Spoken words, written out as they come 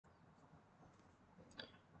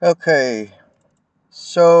Okay,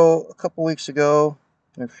 so a couple weeks ago,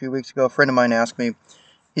 or a few weeks ago, a friend of mine asked me,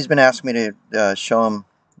 he's been asking me to show him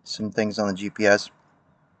some things on the GPS,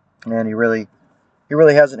 and he really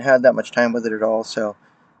hasn't had that much time with it at all, so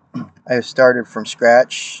I started from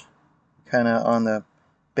scratch, kind of on the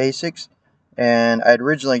basics, and I'd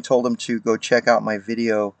originally told him to go check out my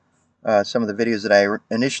video, some of the videos that I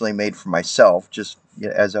initially made for myself, just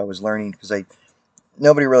as I was learning, because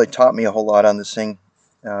nobody really taught me a whole lot on this thing.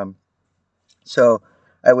 Um, So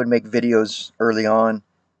I would make videos early on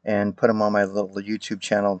and put them on my little YouTube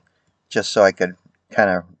channel just so I could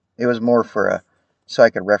kind of, it was more for so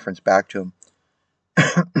I could reference back to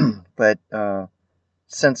them. But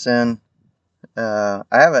since then, I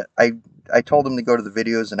haven't, I told him to go to the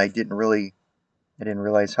videos and I didn't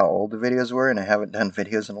realize how old the videos were, and I haven't done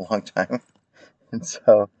videos in a long time. And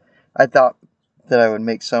so I thought that I would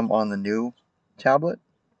make some on the new tablet.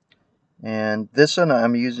 And this one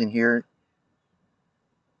I'm using here,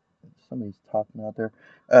 somebody's talking out there.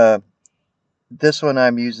 Uh, This one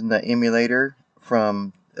I'm using the emulator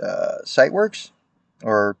from Siteworks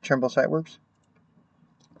or Trimble Siteworks.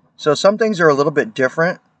 So some things are a little bit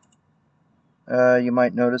different. You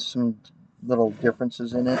might notice some little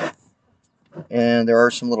differences in it, and there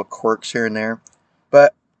are some little quirks here and there.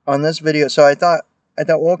 But on this video, so I thought,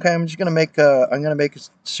 well, okay, I'm gonna make a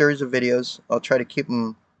series of videos. I'll try to keep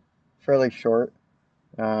them fairly short.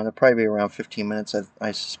 They'll probably be around 15 minutes,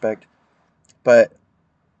 I suspect. But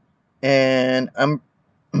and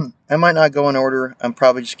I might not go in order. I'm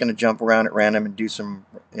probably just going to jump around at random and do some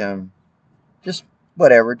just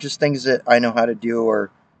whatever, just things that I know how to do,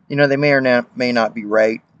 or they may not be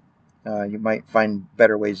right. You might find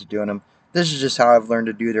better ways of doing them. This is just how I've learned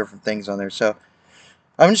to do different things on there. So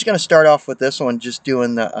I'm just going to start off with this one, just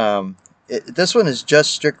doing the. This one is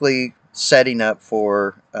just strictly setting up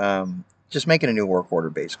for just making a new work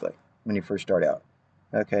order, basically, when you first start out.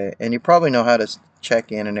 Okay, and you probably know how to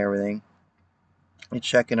check in and everything. You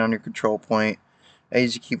check in on your control point. I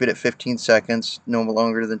usually keep it at 15 seconds, no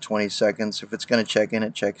longer than 20 seconds. If it's going to check in,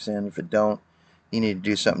 it checks in. If it don't, you need to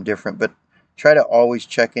do something different. But try to always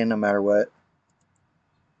check in no matter what.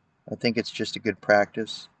 I think it's just a good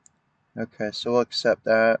practice. Okay, so we'll accept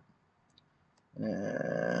that.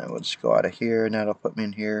 And we'll just go out of here, and that'll put me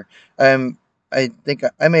in here. I think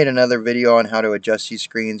I made another video on how to adjust these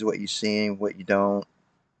screens, what you see, what you don't,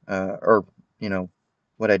 or you know,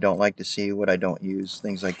 what I don't like to see, what I don't use,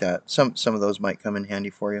 things like that. Some of those might come in handy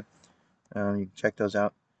for you. You can check those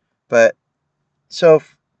out. But so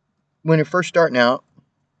when you're first starting out,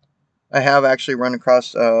 I have actually run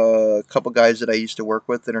across a couple guys that I used to work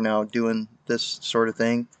with that are now doing this sort of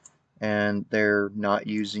thing, and they're not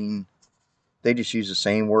using. They just use the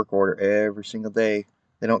same work order every single day.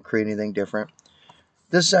 They don't create anything different.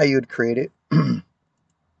 This is how you would create it.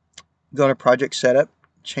 Go to project setup,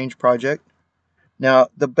 change project. Now,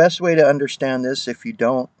 the best way to understand this, if you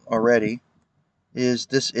don't already, is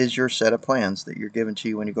this is your set of plans that you're given to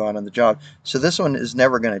you when you go out on the job. So this one is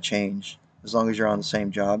never going to change as long as you're on the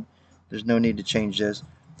same job. There's no need to change this.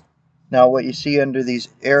 Now what you see under these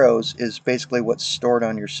arrows is basically what's stored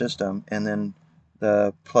on your system, and then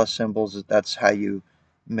the plus symbols, that's how you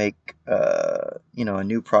make a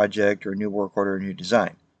new project or a new work order, a new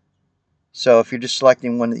design. So if you're just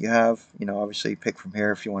selecting one that you have, obviously pick from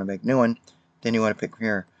here. If you want to make a new one, then you want to pick from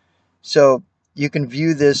here. So you can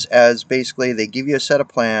view this as basically they give you a set of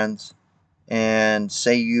plans, and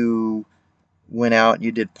say you went out and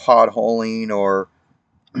you did potholing or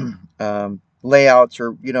layouts,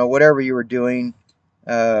 or whatever you were doing,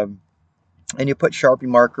 um, and you put Sharpie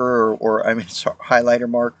marker, or I mean highlighter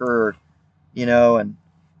marker, or and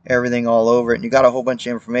everything all over it, and you got a whole bunch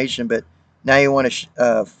of information, but now you want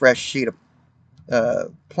a fresh sheet of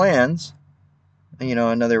plans,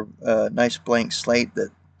 another nice blank slate that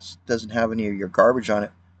doesn't have any of your garbage on it.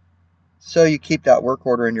 So you keep that work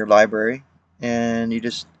order in your library, and you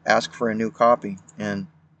just ask for a new copy. And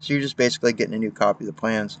so you're just basically getting a new copy of the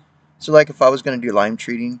plans. So like if I was going to do lime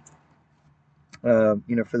treating, for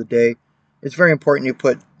the day, it's very important you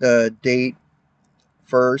put the date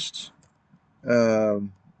first,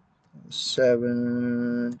 um,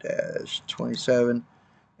 7-27,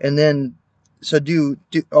 and then so do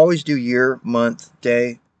always do year, month,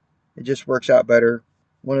 day. It just works out better.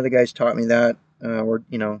 One of the guys taught me that, or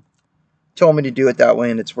told me to do it that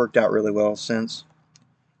way, and it's worked out really well since.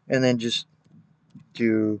 And then just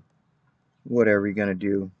do whatever you're gonna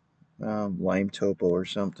do, lime topo or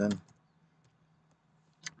something.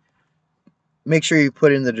 Make sure you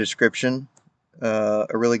put in the description, a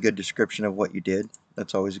really good description of what you did.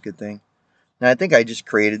 That's always a good thing. Now I think I just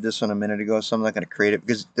created this one a minute ago, so I'm not going to create it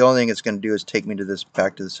because the only thing it's going to do is take me to this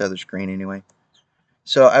back to this other screen anyway.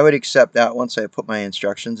 So I would accept that once I put my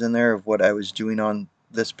instructions in there of what I was doing on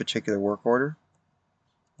this particular work order.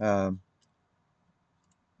 Um,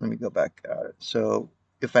 let me go back at it. So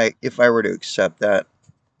if I were to accept that,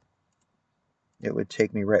 it would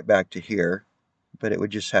take me right back to here, but it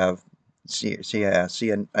would just have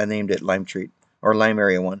I named it Lime Treat or Lime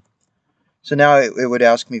Area 1. So now it would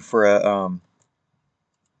ask me for a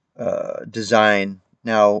design.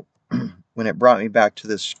 Now when it brought me back to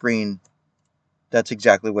this screen, that's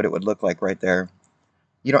exactly what it would look like right there.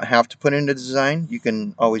 You don't have to put in a design. You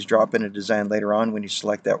can always drop in a design later on when you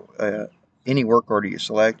select that any work order you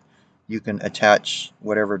select. You can attach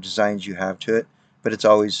whatever designs you have to it, but it's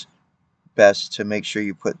always best to make sure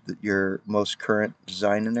you put your most current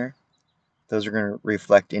design in there. Those are going to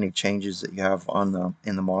reflect any changes that you have on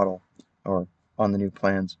in the model or on the new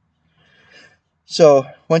plans. So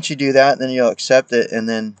once you do that, then you'll accept it, and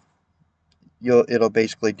then it'll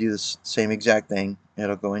basically do the same exact thing.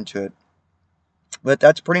 It'll go into it. But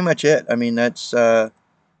that's pretty much it. I mean, that's how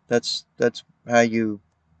you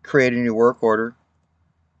create a new work order.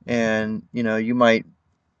 And you might,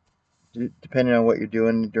 depending on what you're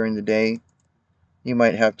doing during the day, you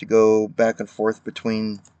might have to go back and forth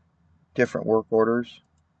between different work orders.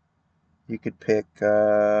 You could pick,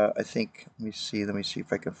 I think, let me see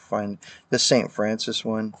if I can find the St. Francis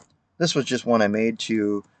one. This was just one I made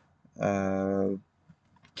to uh,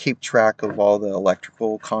 keep track of all the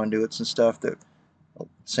electrical conduits and stuff that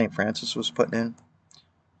St. Francis was putting in.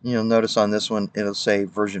 You'll notice on this one, it'll say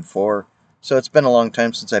version 4. So it's been a long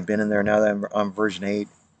time since I've been in there. Now that I'm on version 8.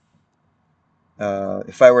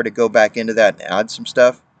 If I were to go back into that and add some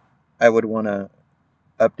stuff, I would want to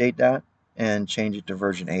update that and change it to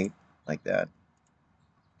version 8 like that.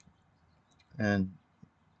 And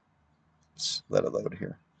let's let it load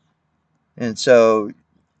here. And so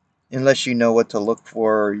unless you know what to look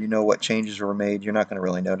for or you know what changes were made, you're not going to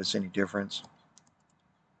really notice any difference.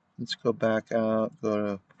 Let's go back out, go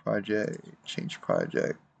to project, change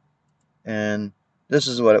project. And this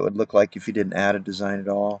is what it would look like if you didn't add a design at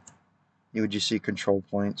all. You would just see control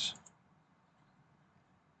points.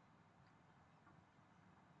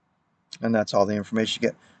 And that's all the information you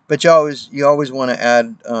get. But you always want to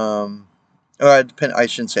add, I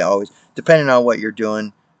shouldn't say always, depending on what you're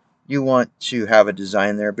doing, you want to have a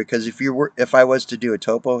design there, because if I was to do a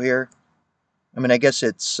topo here, I mean, I guess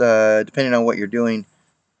it's depending on what you're doing,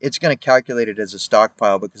 it's going to calculate it as a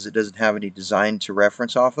stockpile because it doesn't have any design to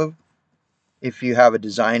reference off of. If you have a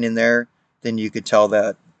design in there, then you could tell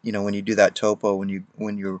that, when you do that topo,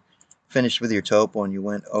 when you're finished with your topo and you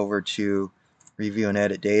went over to review and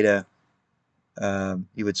edit data,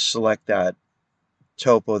 you would select that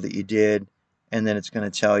topo that you did, and then it's going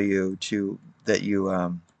to tell you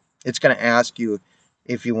it's going to ask you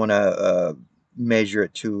if you want to measure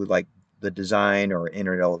it to like the design or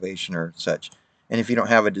inert elevation or such. And if you don't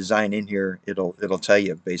have a design in here, it'll tell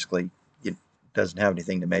you basically it doesn't have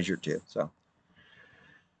anything to measure it to. So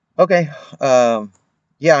okay,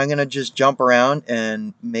 yeah, I'm gonna just jump around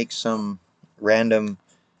and make some random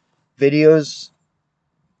videos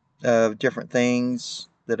of different things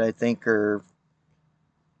that I think are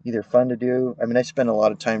either fun to do. I mean, I spend a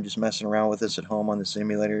lot of time just messing around with this at home on the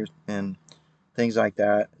simulators and things like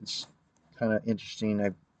that. It's kind of interesting.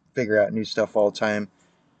 I figure out new stuff all the time.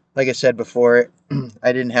 Like I said before,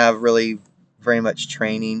 I didn't have really very much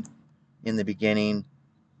training in the beginning.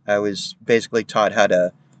 I was basically taught how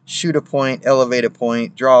to shoot a point, elevate a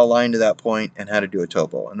point, draw a line to that point, and how to do a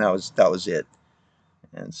topo, and that was it.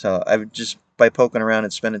 And so I've just by poking around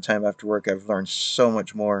and spending time after work, I've learned so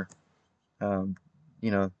much more. Um,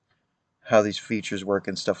 you know, how these features work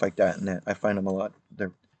and stuff like that, and I find them a lot.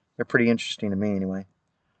 They're pretty interesting to me anyway.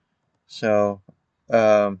 So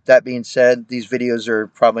that being said, these videos are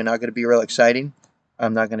probably not going to be real exciting.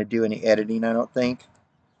 I'm not going to do any editing, I don't think.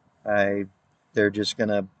 I they're just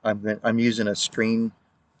gonna I'm using a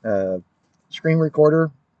uh, screen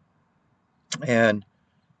recorder, and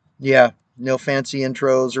yeah, no fancy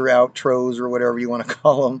intros or outros or whatever you want to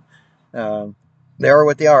call them. They are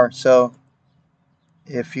what they are. So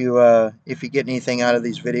if you get anything out of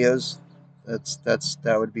these videos,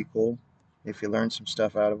 that would be cool. If you learn some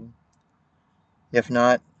stuff out of them. If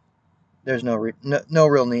not, there's no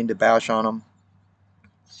real need to bash on them.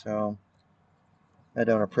 So I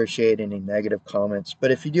don't appreciate any negative comments.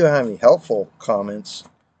 But if you do have any helpful comments,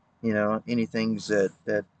 any things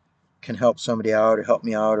that can help somebody out or help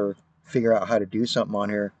me out or figure out how to do something on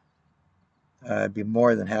here, I'd be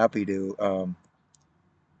more than happy to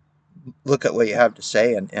look at what you have to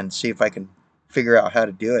say and see if I can figure out how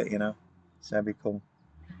to do it. So that'd be cool.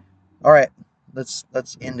 All right, let's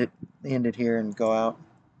end it here and go out.